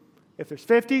 If there's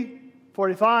 50,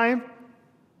 45,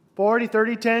 40,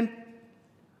 30, 10,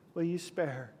 will you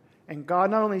spare? And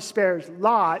God not only spares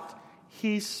Lot,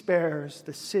 he spares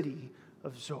the city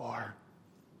of Zoar.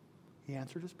 He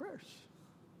answered his prayers.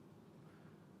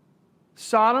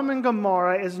 Sodom and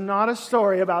Gomorrah is not a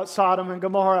story about Sodom and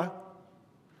Gomorrah.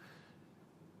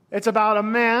 It's about a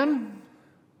man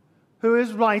who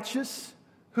is righteous,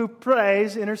 who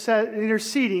prays,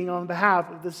 interceding on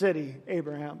behalf of the city,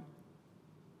 Abraham.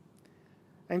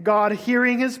 And God,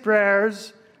 hearing his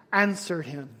prayers, answered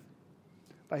him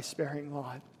by sparing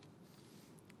Lot.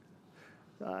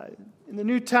 In the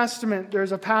New Testament,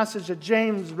 there's a passage that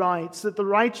James writes that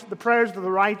the prayers of the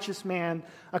righteous man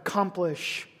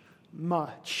accomplish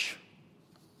much.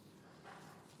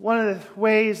 One of the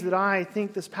ways that I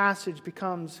think this passage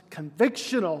becomes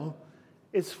convictional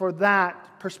is for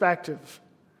that perspective,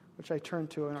 which I turn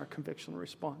to in our convictional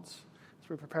response as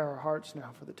we prepare our hearts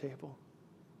now for the table.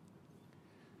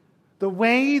 The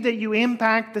way that you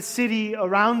impact the city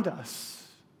around us,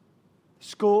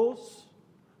 schools,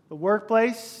 the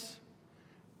workplace,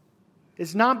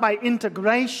 is not by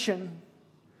integration,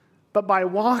 but by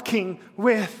walking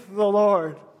with the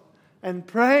Lord and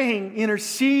praying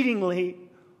intercedingly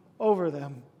over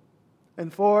them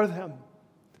and for them.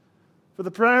 For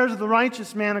the prayers of the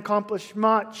righteous man accomplish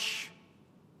much.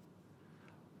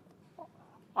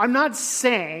 I'm not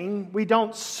saying we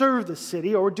don't serve the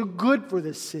city or do good for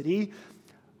the city,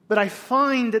 but I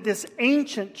find that this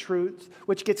ancient truth,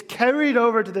 which gets carried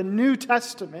over to the New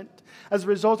Testament as a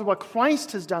result of what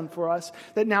Christ has done for us,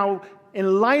 that now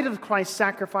in light of Christ's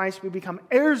sacrifice, we become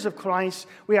heirs of Christ.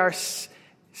 We are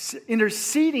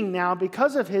interceding now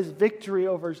because of his victory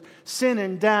over sin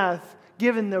and death,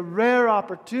 given the rare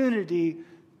opportunity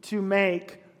to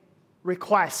make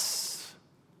requests.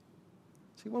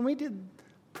 See, when we did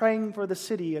praying for the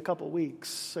city a couple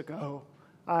weeks ago,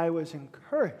 I was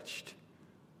encouraged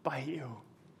by you.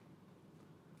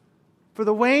 For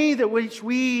the way that which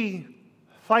we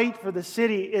fight for the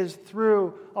city is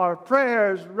through our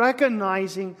prayers,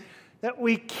 recognizing that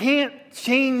we can't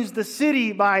change the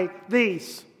city by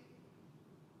these.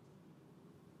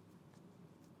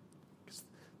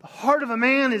 The heart of a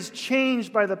man is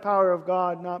changed by the power of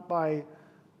God, not by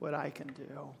what I can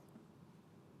do.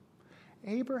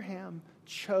 Abraham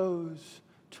chose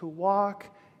to walk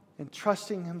and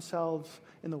trusting himself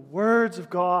in the words of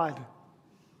God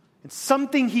and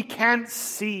something he can't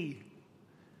see.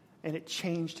 And it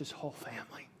changed his whole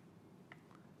family.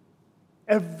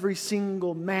 Every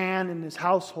single man in his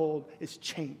household is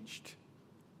changed.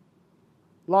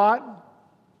 Lot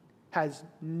has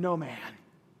no man.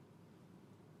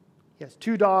 He has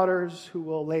 2 daughters who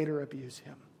will later abuse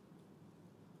him.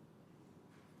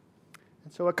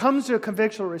 And so it comes to a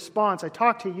convictional response. I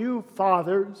talk to you,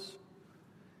 fathers.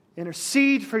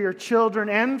 Intercede for your children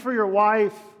and for your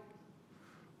wife,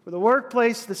 for the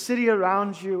workplace, the city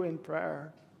around you in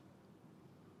prayer.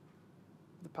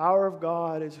 The power of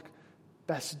God is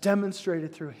best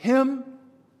demonstrated through Him.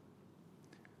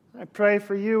 I pray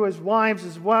for you as wives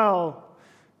as well,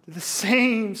 to the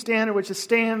same standard which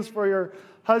stands for your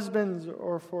husbands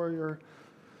or for your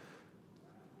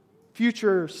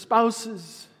future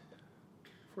spouses,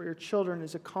 for your children,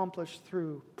 is accomplished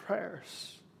through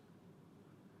prayers.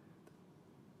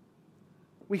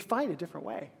 We fight a different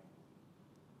way.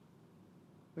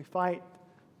 We fight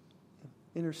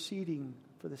interceding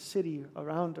for the city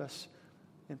around us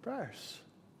in prayers.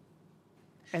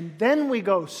 And then we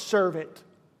go serve it.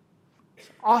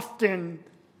 Often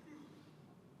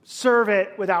serve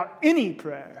it without any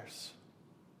prayers.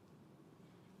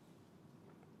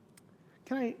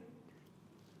 Can I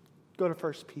go to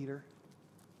 1 Peter?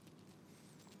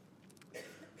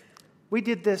 We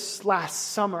did this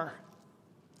last summer.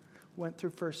 Went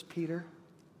through 1 Peter.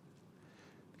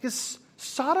 Because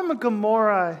Sodom and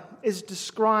Gomorrah is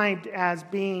described as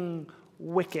being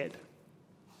wicked.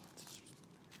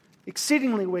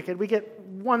 Exceedingly wicked. We get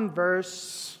one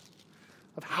verse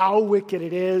of how wicked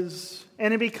it is,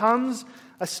 and it becomes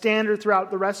a standard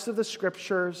throughout the rest of the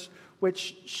scriptures,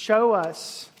 which show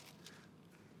us,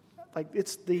 like,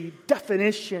 it's the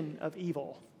definition of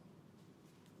evil.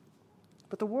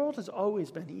 But the world has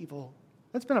always been evil.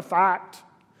 That's been a fact.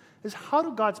 Is how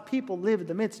do God's people live in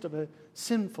the midst of a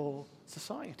sinful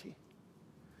society?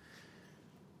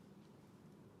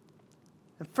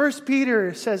 And 1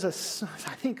 Peter says,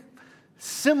 I think,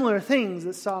 similar things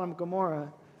that Sodom and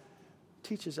Gomorrah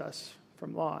teaches us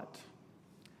from Lot.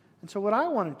 And so what I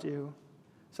want to do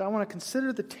is I want to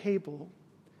consider the table.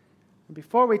 And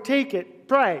before we take it,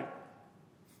 pray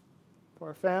for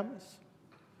our families,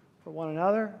 for one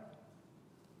another,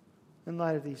 in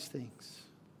light of these things.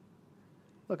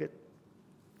 Look,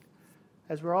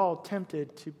 as we're all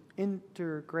tempted to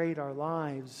integrate our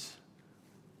lives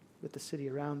with the city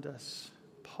around us,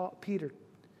 Peter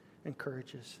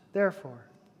encourages, therefore,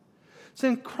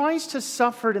 since Christ has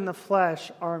suffered in the flesh,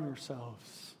 arm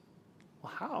yourselves.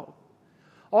 Well, how?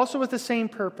 Also with the same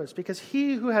purpose, because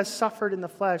he who has suffered in the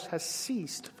flesh has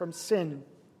ceased from sin,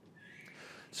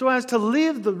 so as to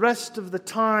live the rest of the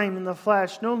time in the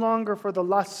flesh, no longer for the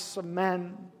lusts of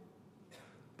men,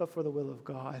 but for the will of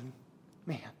God.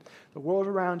 Man, the world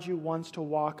around you wants to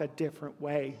walk a different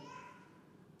way.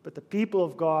 But the people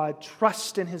of God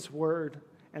trust in His word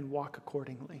and walk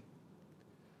accordingly.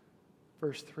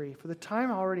 Verse 3, for the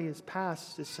time already is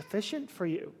past is sufficient for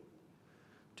you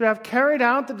to have carried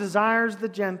out the desires of the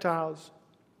Gentiles,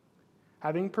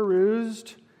 having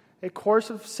perused a course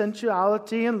of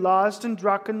sensuality and lust and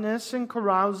drunkenness and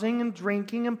carousing and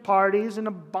drinking and parties and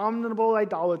abominable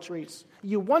idolatries.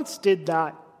 You once did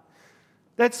that.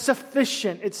 That's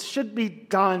sufficient. It should be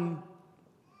done.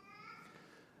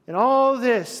 In all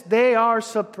this, they are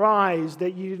surprised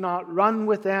that you do not run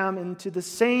with them into the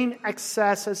same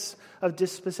excesses of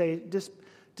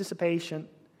dissipation,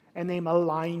 and they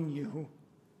malign you.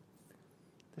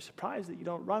 They're surprised that you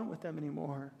don't run with them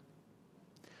anymore.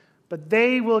 But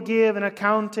they will give an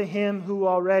account to Him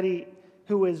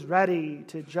who is ready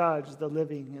to judge the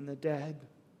living and the dead.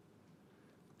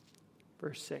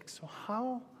 Verse 6. So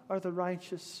how are the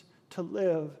righteous to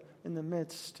live in the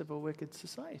midst of a wicked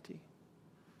society?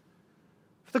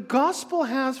 The gospel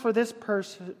has for this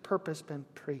purpose been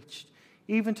preached,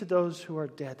 even to those who are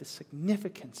dead. The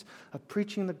significance of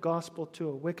preaching the gospel to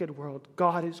a wicked world.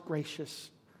 God is gracious.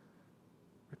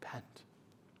 Repent.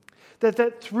 That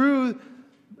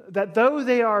though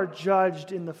they are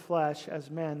judged in the flesh as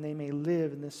men, they may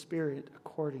live in the spirit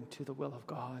according to the will of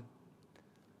God.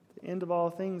 The end of all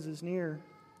things is near.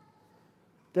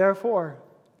 Therefore,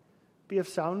 be of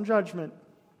sound judgment.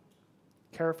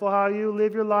 Careful how you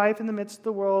live your life in the midst of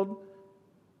the world.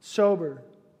 Sober.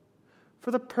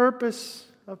 For the purpose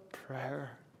of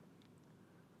prayer.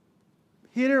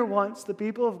 Peter wants the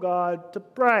people of God to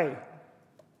pray.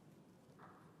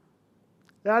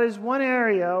 That is one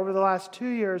area over the last 2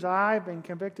 years I've been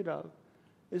convicted of,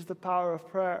 is the power of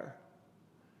prayer.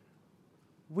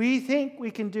 We think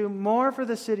we can do more for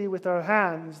the city with our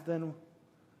hands than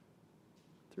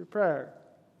through prayer.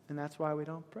 And that's why we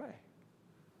don't pray.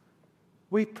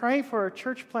 We pray for a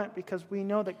church plant because we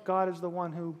know that God is the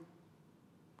one who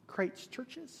creates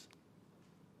churches.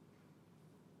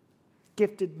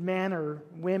 Gifted men or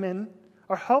women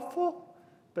are helpful,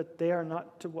 but they are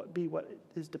not to be what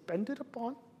is dependent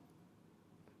upon.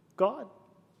 God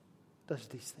does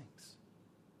these things.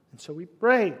 And so we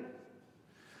pray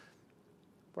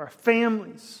for our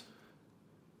families,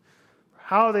 for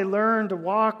how they learn to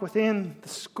walk within the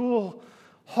school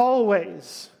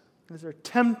hallways as they're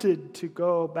tempted to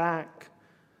go back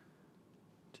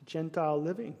to Gentile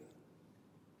living.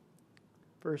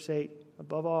 Verse 8,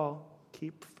 above all,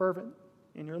 keep fervent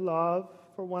in your love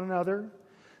for one another,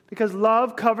 because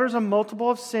love covers a multiple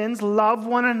of sins. Love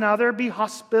one another, be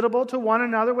hospitable to one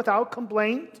another without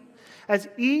complaint. As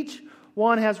each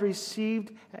one has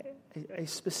received a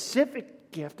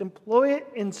specific gift, employ it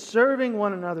in serving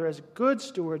one another as good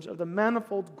stewards of the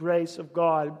manifold grace of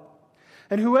God.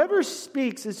 And whoever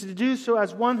speaks is to do so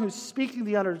as one who's speaking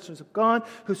the utterances of God.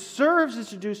 Who serves is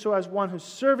to do so as one who's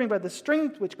serving by the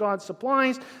strength which God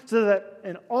supplies, so that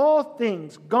in all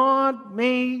things God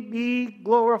may be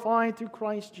glorified through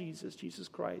Christ Jesus, Jesus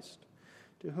Christ,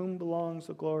 to whom belongs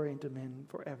the glory and dominion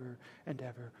forever and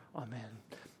ever. Amen.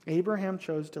 Abraham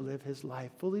chose to live his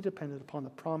life fully dependent upon the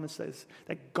promises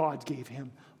that God gave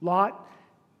him. Lot,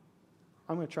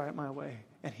 I'm going to try it my way,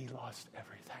 and he lost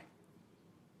everything.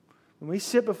 When we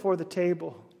sit before the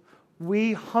table,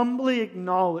 we humbly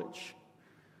acknowledge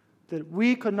that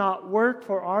we could not work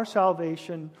for our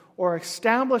salvation or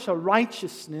establish a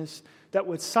righteousness that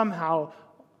would somehow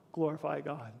glorify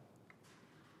God.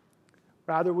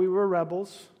 Rather, we were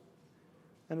rebels,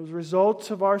 and as a result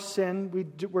of our sin, we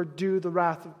were due the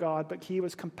wrath of God, but He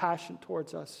was compassionate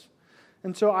towards us.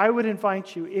 And so I would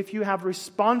invite you, if you have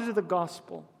responded to the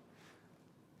gospel,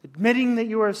 admitting that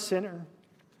you are a sinner,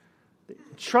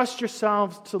 trust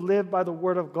yourselves to live by the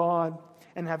Word of God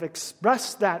and have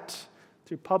expressed that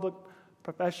through public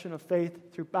profession of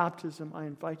faith, through baptism, I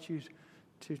invite you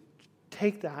to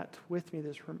take that with me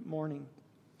this morning.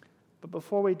 But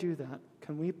before we do that,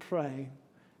 can we pray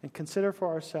and consider for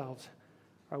ourselves,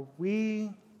 are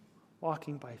we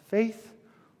walking by faith,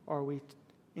 or are we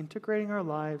integrating our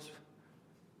lives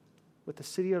with the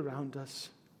city around us?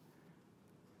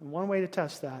 And one way to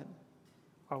test that,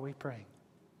 are we praying?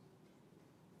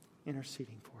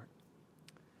 Interceding for it.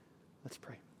 Let's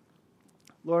pray.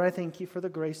 Lord, I thank you for the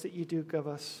grace that you do give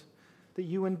us, that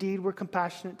you indeed were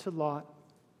compassionate to Lot.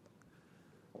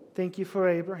 Thank you for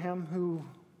Abraham who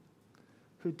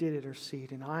did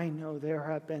intercede, and I know there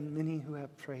have been many who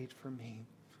have prayed for me,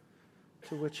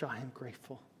 to which I am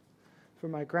grateful. For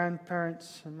my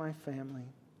grandparents and my family,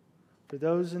 for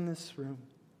those in this room.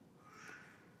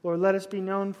 Lord, let us be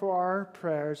known for our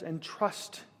prayers and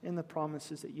trust in the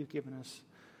promises that you've given us.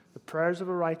 The prayers of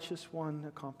a righteous one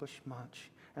accomplish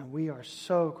much. And we are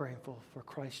so grateful for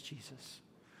Christ Jesus,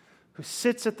 who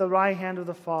sits at the right hand of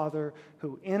the Father,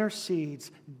 who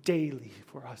intercedes daily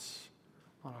for us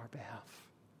on our behalf.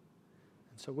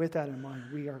 And so with that in mind,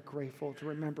 we are grateful to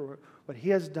remember what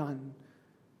He has done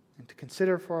and to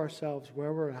consider for ourselves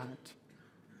where we're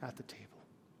at the table.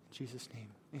 In Jesus' name,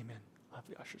 amen. I'll have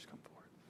the ushers come forward.